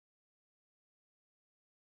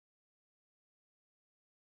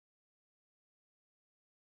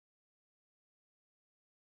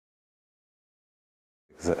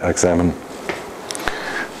examine.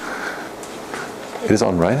 It is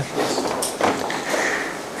on, right?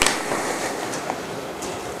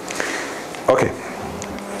 Okay,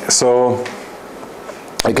 so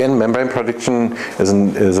again, membrane prediction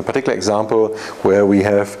is a particular example where we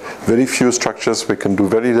have very few structures. We can do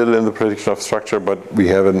very little in the prediction of structure, but we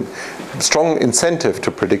have a strong incentive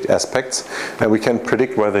to predict aspects, and we can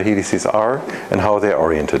predict where the helices are and how they're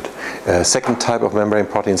oriented. Second type of membrane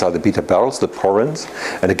proteins are the beta barrels, the porins,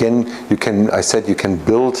 and again, I said you can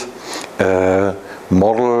build a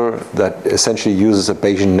model that essentially uses a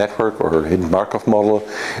Bayesian network or a hidden Markov model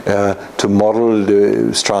to model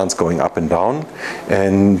the strands going up and down.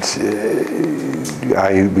 And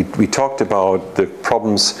we talked about the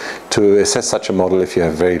problems to assess such a model if you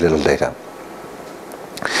have very little data.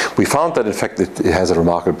 We found that in fact it has a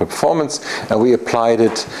remarkable performance, and we applied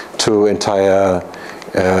it to entire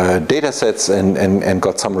data sets and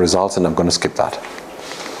got some results, and I'm going to skip that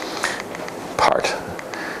part.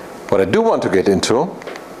 What I do want to get into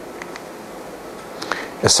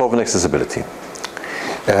is solvent accessibility.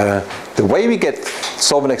 The way we get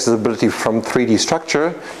solvent accessibility from 3D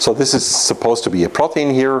structure, so this is supposed to be a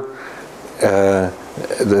protein here. The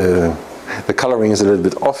coloring is a little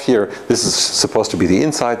bit off here. This is supposed to be the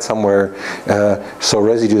inside somewhere. So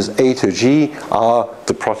residues A to G are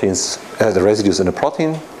the proteins, the residues in a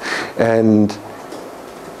protein. And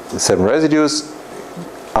the 7 residues.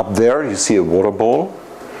 Up there you see a water bowl.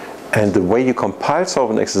 And the way you compile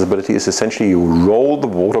solvent accessibility is essentially you roll the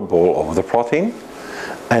water bowl over the protein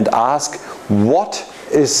and ask what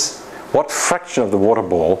fraction of the water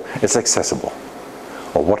bowl is accessible,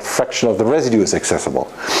 or what fraction of the residue is accessible.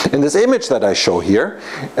 In this image that I show here,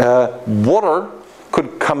 water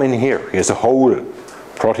could come in here. Here's a hole.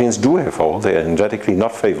 Proteins do have holes. They are energetically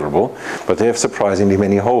not favorable, but they have surprisingly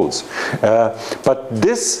many holes. But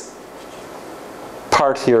this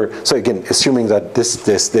part here, so again, assuming that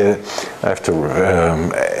I have to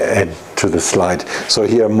add to the slide. So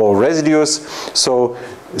here are more residues. So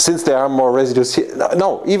since there are more residues here,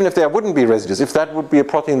 no, even if there wouldn't be residues, if that would be a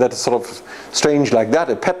protein that is sort of strange like that,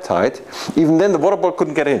 a peptide, even then the water ball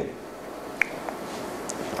couldn't get in.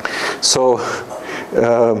 So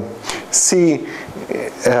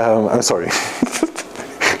I'm sorry.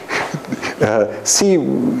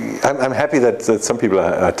 I'm happy that some people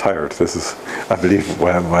are tired. This is, I believe,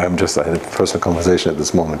 why I'm just having a personal conversation at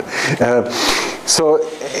this moment. So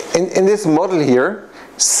in this model here,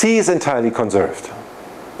 C is entirely conserved.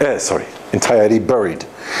 Entirely buried.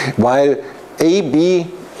 While A, B,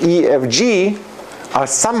 E, F, G are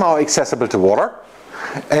somehow accessible to water,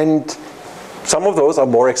 and some of those are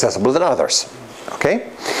more accessible than others. Okay?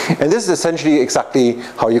 And this is essentially exactly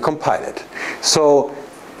how you compile it. So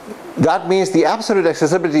that means the absolute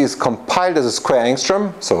accessibility is compiled as a square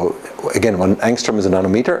angstrom. So again, 1 angstrom is a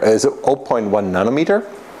nanometer, is 0.1 nanometer.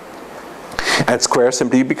 And square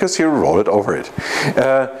simply because you roll it over it.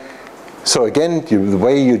 So again, the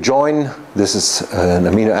way you join, this is an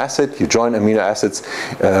amino acid. You join amino acids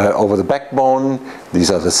over the backbone.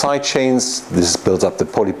 These are the side chains. This builds up the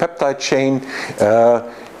polypeptide chain.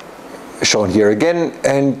 Shown here again.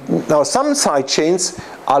 And now some side chains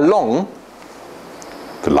are long.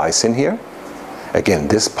 The lysine here. Again,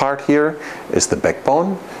 this part here is the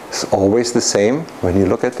backbone. It's always the same when you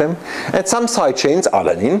look at them. And some side chains,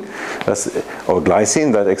 alanine or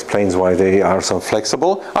glycine, that explains why they are so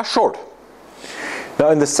flexible, are short.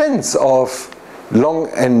 Now in the sense of long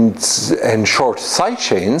and short side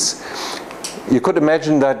chains, you could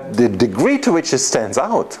imagine that the degree to which it stands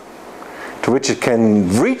out, to which it can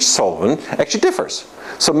reach solvent, actually differs.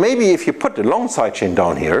 So maybe if you put the long side chain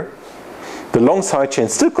down here, the long side chain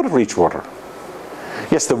still couldn't reach water.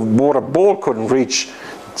 Yes, the water ball couldn't reach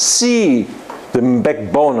C, the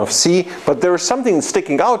backbone of C, but there is something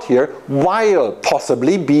sticking out here, while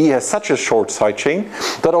possibly B has such a short side chain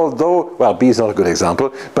that although, well, B is not a good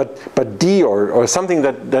example, but D or something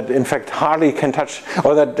that in fact hardly can touch,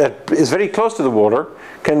 or that is very close to the water,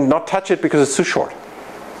 cannot touch it because it's too short.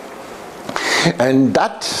 And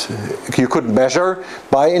that you could measure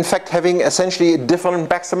by in fact having essentially a different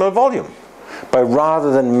maximal volume. By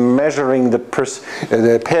rather than measuring the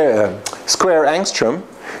square angstrom,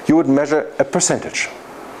 you would measure a percentage.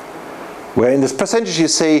 Where in this percentage you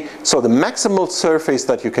say, so the maximal surface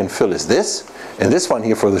that you can fill is this, and this one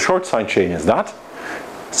here for the short side chain is that.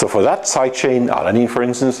 So for that side chain, alanine for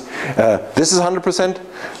instance, this is 100%.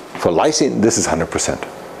 For lysine, this is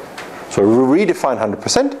 100%. So we redefine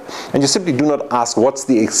 100%, and you simply do not ask what's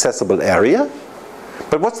the accessible area,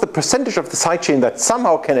 but what's the percentage of the side chain that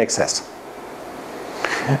somehow can access.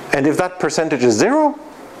 And if that percentage is 0,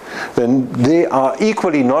 then they are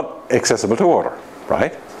equally not accessible to water.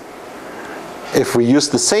 right? If we use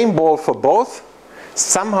the same ball for both,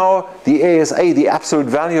 somehow the ASA, the absolute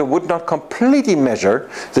value, would not completely measure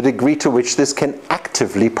the degree to which this can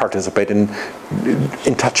actively participate in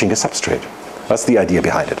touching a substrate. That's the idea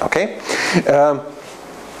behind it, okay?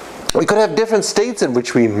 We could have different states in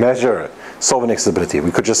which we measure solvent accessibility.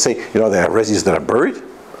 We could just say, you know, there are residues that are buried,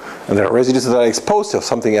 and there are residues that are exposed to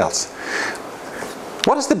something else.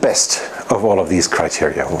 What is the best of all of these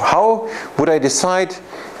criteria? How would I decide,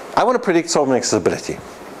 I want to predict solvent accessibility.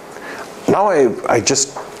 Now I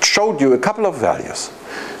just showed you a couple of values.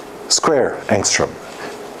 Square angstrom,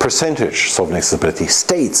 percentage solvent accessibility,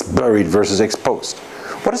 states buried versus exposed.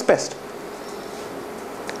 What is best?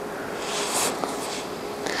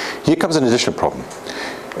 Here comes an additional problem.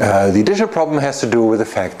 The additional problem has to do with the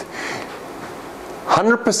fact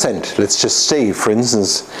 100%, let's just say, for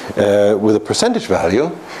instance, with a percentage value,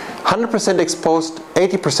 100% exposed,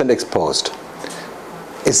 80% exposed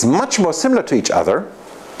is much more similar to each other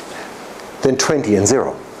than 20 and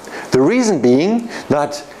 0. The reason being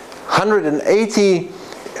that 180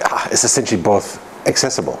 is essentially both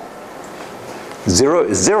accessible. 0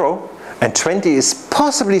 is 0 and 20 is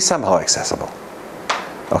possibly somehow accessible.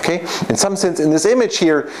 Okay? In some sense, in this image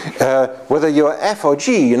here, whether you're F or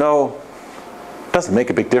G, you know, doesn't make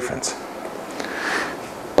a big difference.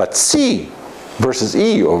 But C versus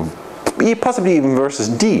E, or E possibly even versus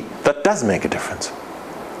D, that does make a difference.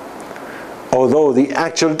 Although the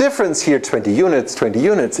actual difference here, 20 units,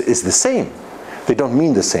 is the same. They don't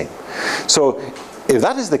mean the same. So if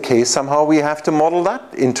that is the case, somehow we have to model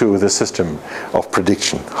that into the system of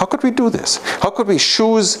prediction. How could we do this? How could we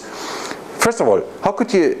choose, first of all, how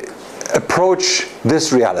could you approach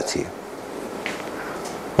this reality?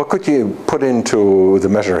 What could you put into the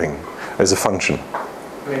measuring as a function?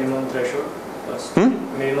 Minimum threshold.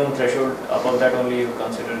 Minimum threshold, above that only you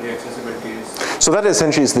consider the accessibility. So that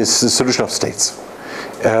essentially is this solution of states.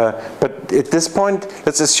 But at this point,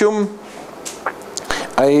 let's assume,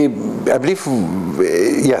 I believe,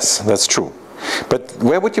 yes, that's true. But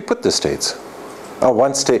where would you put the states? Oh,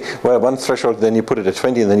 one state, well, one threshold, then you put it at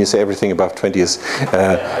 20, and then you say everything above 20 is...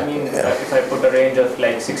 I mean, if I put a range of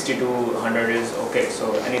like 60 to 100 is okay,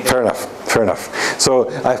 so anything... Fair enough. So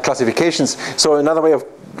I have classifications. So another way of,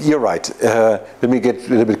 you're right, let me get a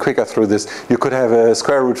little bit quicker through this. You could have a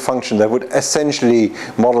square root function that would essentially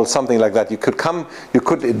model something like that. You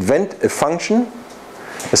could invent a function,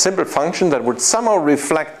 a simple function that would somehow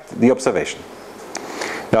reflect the observation.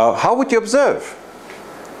 Now, how would you observe?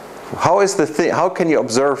 How can you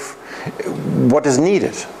observe what is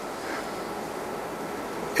needed?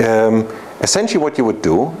 Essentially what you would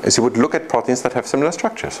do is you would look at proteins that have similar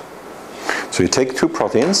structures. So you take two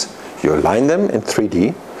proteins, you align them in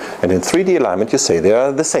 3D, and in 3D alignment you say they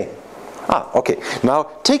are the same. Okay. Now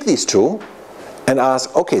take these two and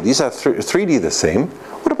ask, okay, these are 3D the same.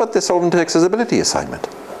 What about the solvent accessibility assignment?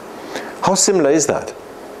 How similar is that?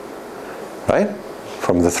 Right?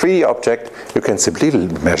 From the 3D object, you can simply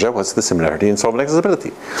measure what's the similarity in solvent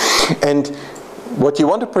accessibility. And what you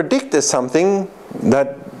want to predict is something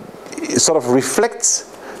that sort of reflects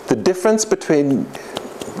the difference between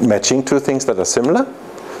matching two things that are similar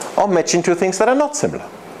or matching two things that are not similar.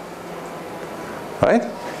 Right?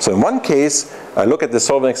 So in one case, I look at the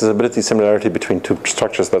solvent accessibility similarity between two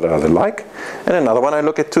structures that are alike, and another one I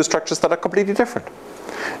look at two structures that are completely different.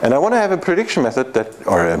 And I want to have a prediction method that,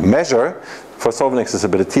 or a measure for solvent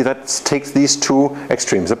accessibility that takes these two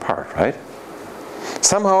extremes apart, right?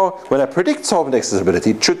 Somehow, when I predict solvent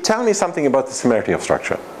accessibility, it should tell me something about the similarity of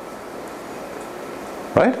structure.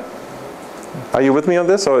 Right? Are you with me on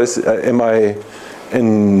this, or am I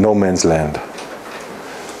in no man's land?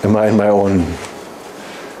 Am I in my own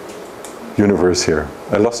universe here?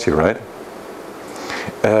 I lost you, right?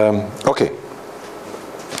 Okay.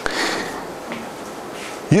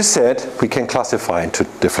 You said we can classify into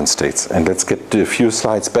different states, and let's get a few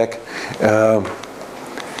slides back,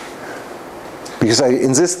 because I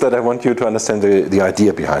insist that I want you to understand the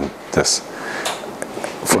idea behind this.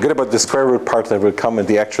 Forget about the square root part that will come in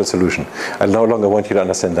the actual solution. I no longer want you to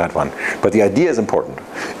understand that one, but the idea is important.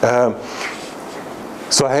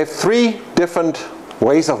 So I have three different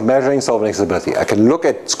ways of measuring solvent accessibility. I can look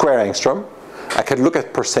at square angstrom, I can look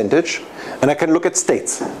at percentage, and I can look at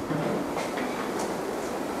states.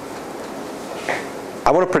 I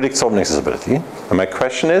want to predict solvent accessibility, and my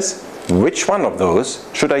question is, which one of those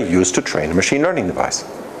should I use to train a machine learning device?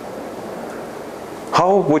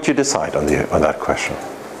 How would you decide on that question?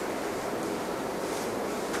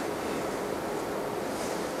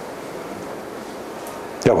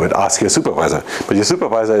 Yeah, I would ask your supervisor, but your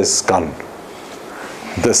supervisor is gone.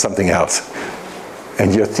 Does something else.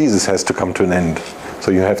 And your thesis has to come to an end.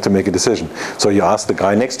 So you have to make a decision. So you ask the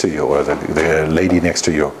guy next to you or the lady next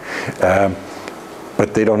to you.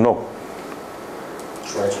 But they don't know.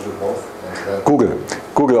 Try to do both.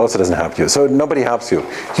 Google also doesn't help you. So nobody helps you.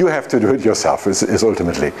 You have to do it yourself, is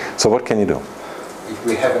ultimately. So what can you do? If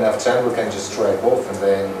we have enough time, we can just try both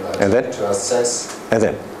and then to assess. And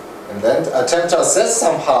then Attempt to assess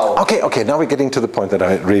somehow. Okay, now we're getting to the point that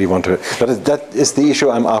I really want to, that is the issue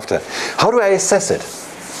I'm after. How do I assess it?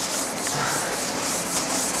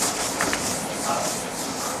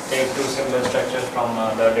 Take two similar structures from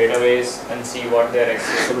the database and see what their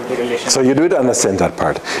accessibility relation. So you do it understand that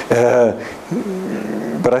part.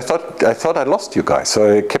 But I thought I lost you guys,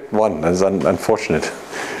 so I kept one. That's unfortunate.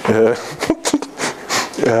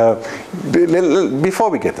 Before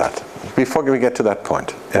we get to that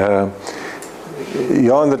point,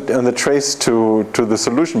 you're on the trace to the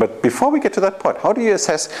solution. But before we get to that point, how do you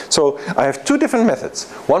assess? So I have two different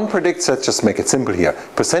methods. One predicts, let's just make it simple here,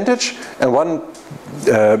 percentage, and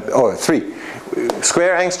three.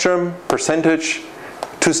 Square angstrom, percentage,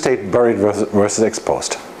 two-state buried versus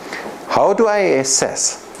exposed. How do I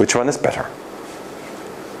assess which one is better?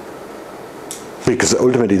 Because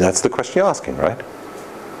ultimately that's the question you're asking, right?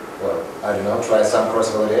 Well, I don't know, try some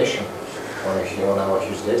cross-validation on our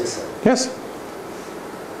huge data set. Yes.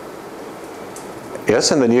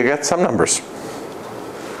 Yes, and then you get some numbers.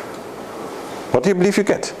 What do you believe you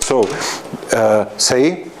get? So,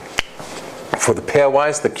 say, for the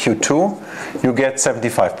pairwise, the Q2, you get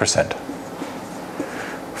 75%.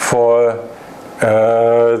 For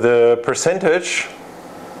the percentage,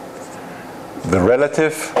 the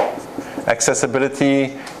relative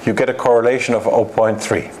accessibility, you get a correlation of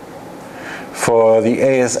 0.3. For the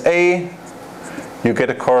ASA, you get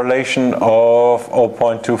a correlation of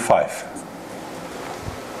 0.25.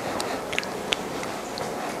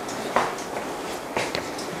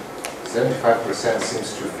 %75%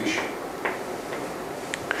 seems too fishy.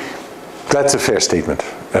 That's a fair statement.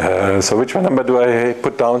 So which one number do I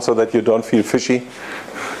put down so that you don't feel fishy?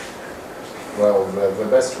 Well, the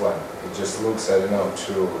best one. It just looks, I don't know,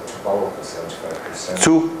 too powerful, 75%.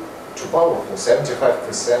 Too powerful,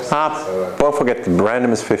 75%. Don't forget,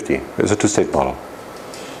 random is 50. It's a two-state model.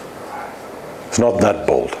 It's not that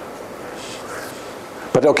bold.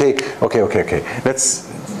 But okay.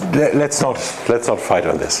 Let's not fight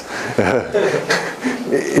on this.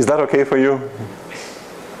 Is that okay for you?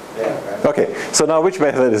 Yeah. Okay. So now, which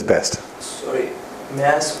method is best? Sorry, may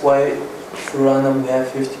I ask why for random we have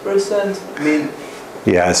 50%? I mean,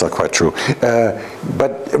 yeah, it's not quite true.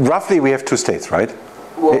 But roughly, we have two states, right?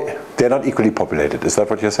 Well, they're not equally populated. Is that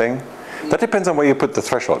what you're saying? That depends on where you put the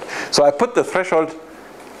threshold. So I put the threshold.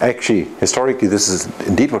 Actually, historically, this is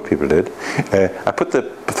indeed what people did. I put the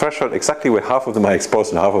threshold exactly where half of them are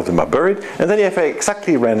exposed and half of them are buried, and then you have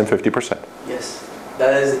exactly random 50%. Yes,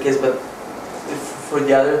 that is the case, but for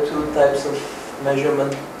the other two types of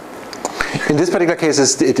measurement? In this particular case,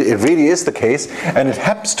 it really is the case, and it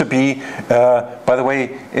happens to be, by the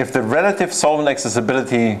way, if the relative solvent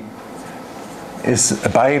accessibility is,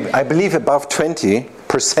 I believe, above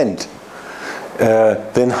 20%,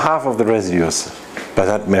 then half of the residues by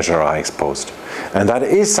that measure are exposed. And that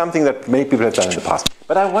is something that many people have done in the past.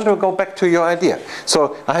 But I want to go back to your idea.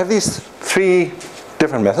 So I have these three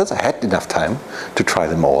different methods. I had enough time to try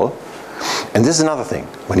them all. And this is another thing.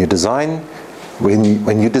 When you design, when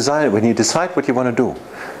you decide what you want to do,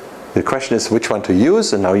 the question is which one to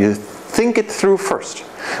use, and now you think it through first.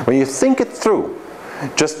 When you think it through,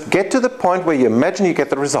 just get to the point where you imagine you get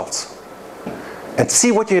the results and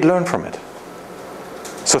see what you learn from it.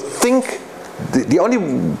 So think. The only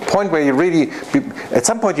point where you really, at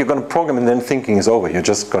some point you're going to program and then thinking is over. You're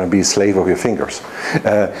just going to be a slave of your fingers.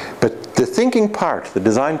 But the thinking part, the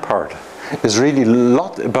design part, is really a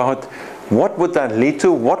lot about what would that lead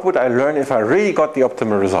to? What would I learn if I really got the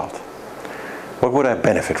optimal result? What would I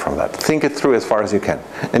benefit from that? Think it through as far as you can.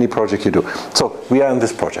 Any project you do. So we are in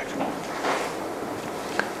this project.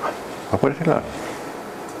 What did you learn?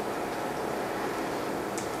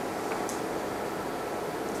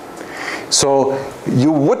 So you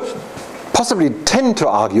would possibly tend to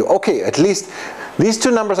argue, okay, at least these two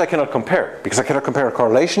numbers I cannot compare, because I cannot compare a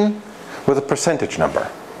correlation with a percentage number.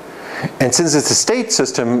 And since it's a state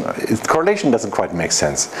system, correlation doesn't quite make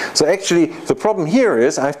sense. So actually, the problem here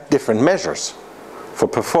is I have different measures for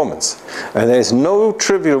performance. And there is no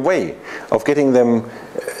trivial way of getting them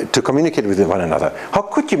to communicate with one another. How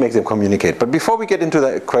could you make them communicate? But before we get into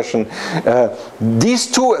that question, these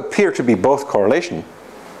two appear to be both correlation.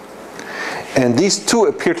 And these two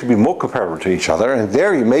appear to be more comparable to each other, and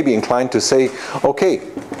there you may be inclined to say, okay,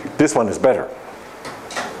 this one is better.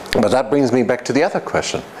 But that brings me back to the other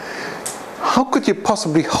question. how could you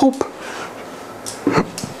possibly hope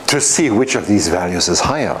to see which of these values is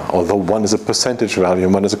higher, although one is a percentage value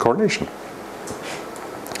and one is a correlation?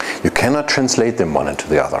 You cannot translate them one into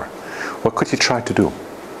the other. What could you try to do?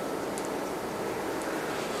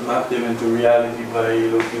 Map them into reality by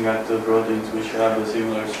looking at the proteins which have a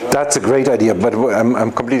similar structure. That's a great idea, but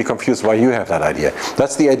I'm completely confused why you have that idea.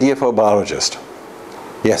 That's the idea for a biologist.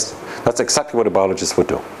 Yes, that's exactly what a biologist would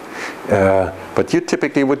do. But you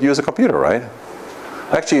typically would use a computer, right?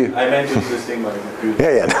 Actually, I meant to do this thing by a computer.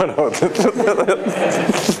 yeah, no.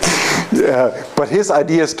 Yeah, but his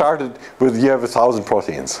idea started with you have 1,000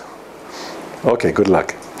 proteins. Okay, good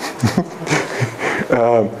luck.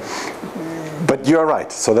 But you're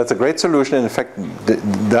right. So that's a great solution. In fact,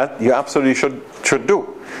 that you absolutely should do,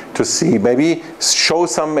 to see, maybe show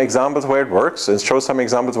some examples where it works and show some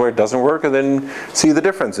examples where it doesn't work, and then see the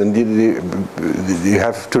difference. And you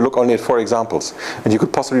have to look only at 4 examples, and you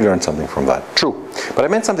could possibly learn something from that. True. But I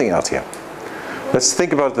meant something else here. Let's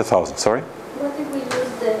think about the 1,000. Sorry? What if we use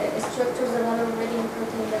the structures that are already in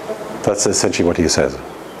protein? That's essentially what he says.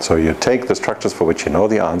 So you take the structures for which you know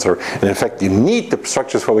the answer, and in fact you need the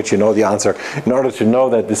structures for which you know the answer in order to know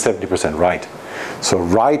that it's 70% right. So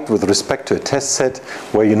right with respect to a test set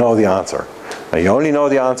where you know the answer. Now you only know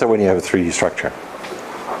the answer when you have a 3D structure.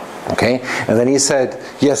 Okay? And then he said,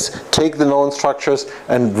 yes, take the known structures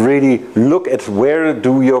and really look at where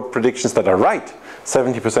do your predictions that are right.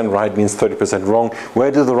 70% right means 30% wrong. Where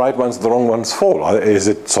do the right ones, the wrong ones fall? Is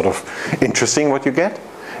it sort of interesting what you get?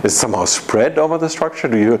 Is it somehow spread over the structure?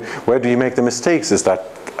 Where do you make the mistakes? Is that,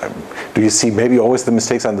 do you see maybe always the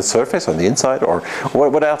mistakes on the surface, on the inside, or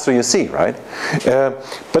what else do you see, right?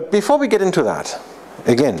 But before we get into that,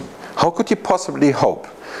 again, how could you possibly hope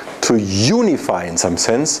to unify, in some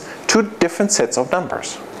sense, 2 different sets of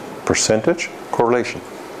numbers? Percentage, correlation.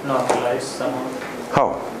 Normalize somehow.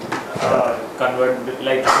 How? Convert,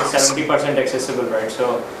 like 70% accessible, right?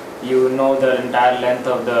 So you know the entire length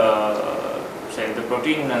of the, say, the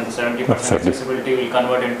protein, and 70% accessibility will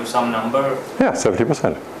convert into some number. Yeah,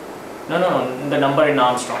 70%. No, the number in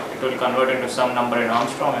Armstrong. It will convert into some number in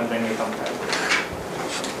Armstrong, and then you compare.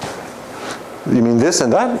 You mean this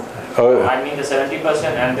and that? I mean the 70%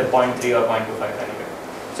 and the 0.3 or 0.25 anyway.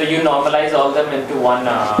 So you normalize all them into one.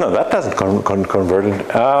 No, that doesn't convert it.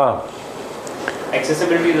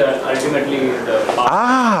 Accessibility is ultimately the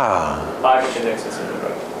part which is accessible,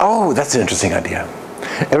 right? Oh, that's an interesting idea.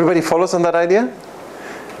 Everybody follows on that idea?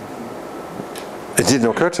 It didn't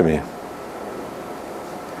occur to me.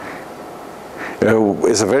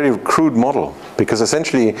 It's a very crude model, because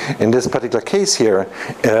essentially in this particular case here,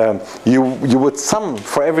 you would sum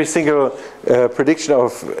for every single prediction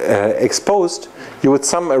of exposed, you would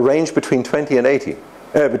sum a range between 20 and 80,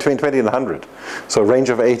 between 20 and 100. So a range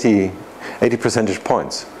of 80 percentage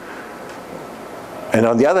points. And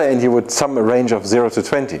on the other end, you would sum a range of 0 to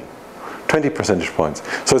 20 percentage points.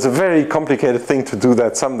 So it's a very complicated thing to do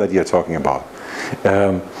that sum that you're talking about.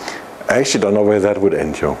 I actually don't know where that would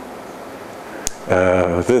end you.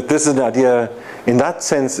 This is an idea, in that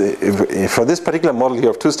sense, for this particular model here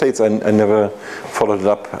of 2 states, I never followed it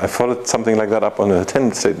up. I followed something like that up on a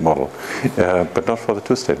 10-state model, but not for the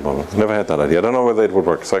 2-state model. Never had that idea. I don't know whether it would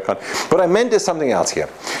work, so I can't. What I meant is something else here.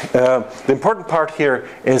 The important part here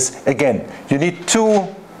is, again, you need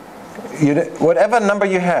whatever number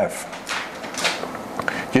you have,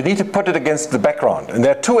 you need to put it against the background. And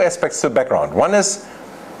there are 2 aspects to the background. One is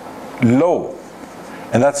low,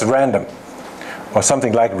 and that's random, or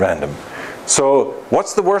something like random. So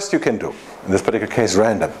what's the worst you can do? In this particular case,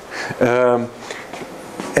 random.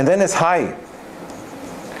 And then it's high.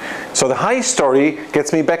 So the high story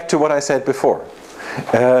gets me back to what I said before.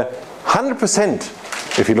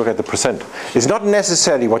 100%, if you look at the percent, is not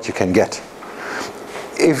necessarily what you can get.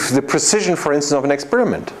 If the precision, for instance, of an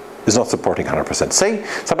experiment is not supporting 100%. Say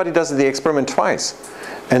somebody does the experiment twice,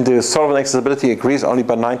 and the solvent accessibility agrees only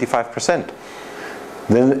by 95%.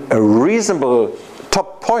 Then a reasonable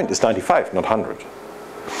top point is 95, not 100.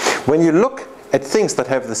 When you look at things that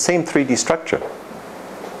have the same 3D structure,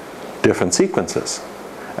 different sequences,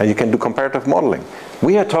 and you can do comparative modeling.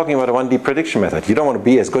 We are talking about a 1D prediction method. You don't want to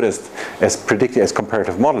be as good as predicting as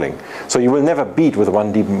comparative modeling. So you will never beat with a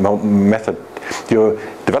 1D method. You're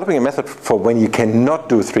developing a method for when you cannot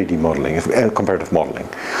do 3D modeling and comparative modeling.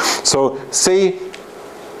 So say,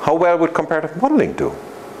 how well would comparative modeling do?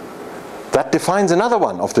 That defines another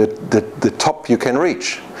one of the top you can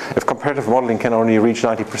reach. If comparative modeling can only reach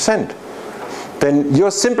 90%, then your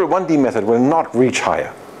simple 1D method will not reach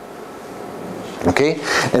higher. Okay?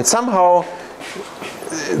 And somehow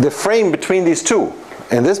the frame between these two,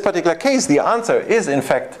 in this particular case, the answer is in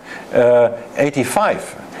fact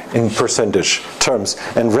 85. in percentage terms,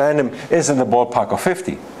 and random is in the ballpark of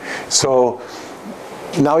 50. So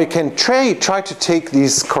now you can try to take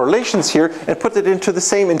these correlations here and put it into the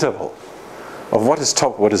same interval of what is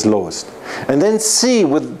top, what is lowest. And then see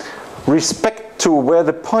with respect to where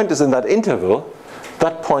the point is in that interval,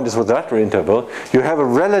 that point is with that interval, you have a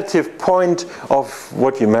relative point of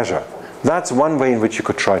what you measure. That's one way in which you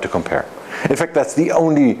could try to compare. In fact, that's the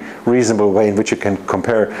only reasonable way in which you can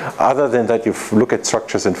compare, other than that you look at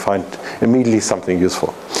structures and find immediately something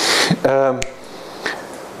useful.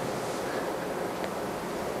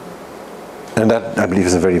 And that, I believe,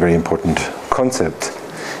 is a very, very important concept.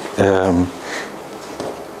 And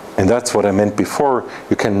that's what I meant before.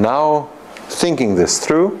 You can now, thinking this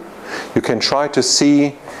through, you can try to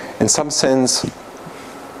see, in some sense,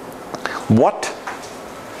 what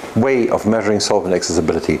way of measuring solvent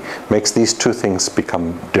accessibility makes these two things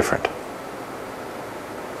become different.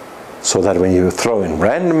 So that when you throw in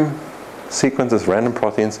random sequences, random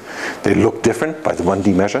proteins, they look different by the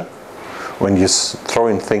 1D measure. When you throw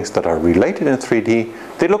in things that are related in 3D,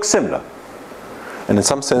 they look similar. And in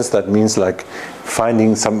some sense that means like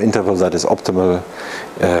finding some interval that is optimally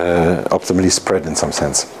spread in some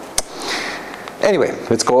sense. Anyway,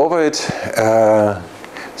 let's go over it.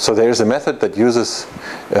 So there's a method that uses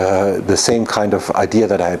the same kind of idea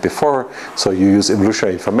that I had before. So you use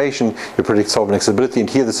evolutionary information, you predict solvent accessibility, and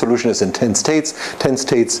here the solution is in 10 states. 10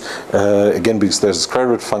 states, again, because there's a square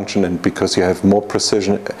root function and because you have more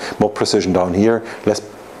precision down here,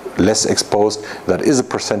 less exposed, that is a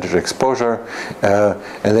percentage exposure,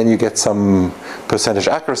 and then you get some percentage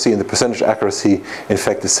accuracy, and the percentage accuracy in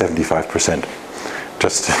fact is 75%.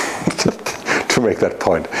 Just to make that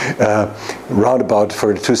point. Roundabout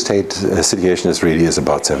for the two-state situation is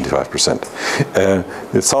about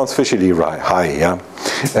 75%. It sounds fishy high, yeah?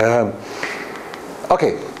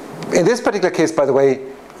 Okay, in this particular case, by the way,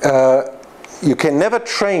 you can never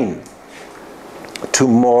train to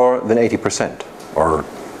more than 80%, or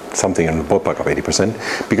something in the ballpark of 80%,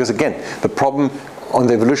 because again, the problem on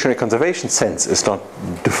the evolutionary conservation sense is not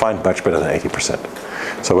defined much better than 80%.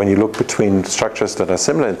 So when you look between structures that are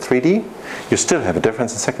similar in 3D, you still have a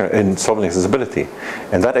difference in solvent accessibility.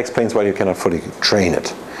 And that explains why you cannot fully train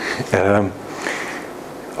it.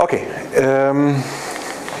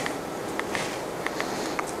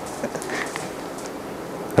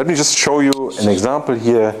 Let me just show you an example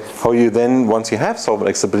here, how you then, once you have solvent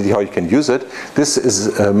accessibility, how you can use it. This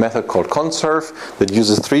is a method called Conserve that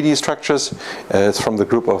uses 3D structures. It's from the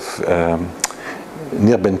group of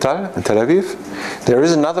Nir Bental in Tel Aviv. There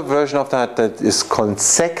is another version of that is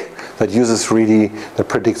Consec that uses that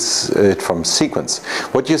predicts it from sequence.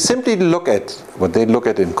 What you simply look at, what they look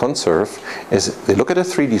at in Conserve, is they look at a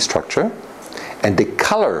 3D structure, and they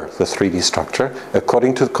color the 3D structure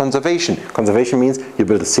according to conservation. Conservation means you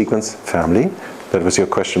build a sequence family. That was your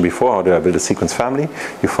question before, how do I build a sequence family?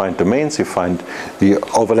 You find domains, you find the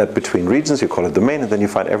overlap between regions, you call it domain, and then you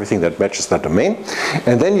find everything that matches that domain.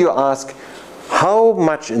 And then you ask, how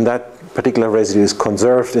much in that particular residue is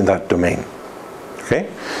conserved in that domain? Okay?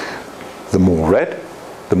 The more red,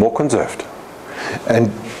 the more conserved.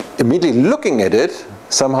 And immediately looking at it,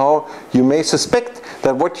 somehow you may suspect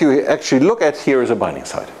that what you actually look at here is a binding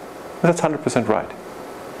site. That's 100% right.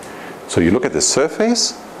 So you look at the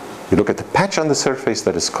surface, you look at the patch on the surface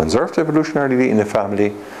that is conserved evolutionarily in the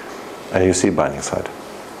family, and you see a binding site.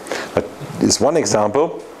 That is one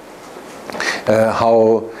example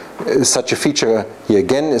how such a feature here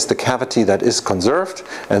again is the cavity that is conserved,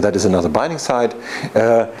 and that is another binding site.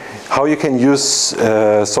 How you can use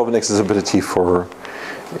solvent accessibility for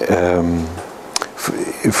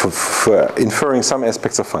inferring some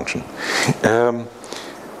aspects of function. I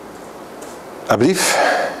believe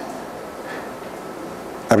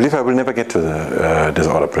I will never get to the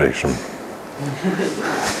disorder prediction.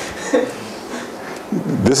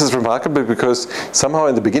 This is remarkable because somehow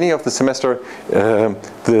in the beginning of the semester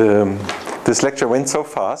this lecture went so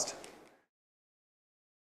fast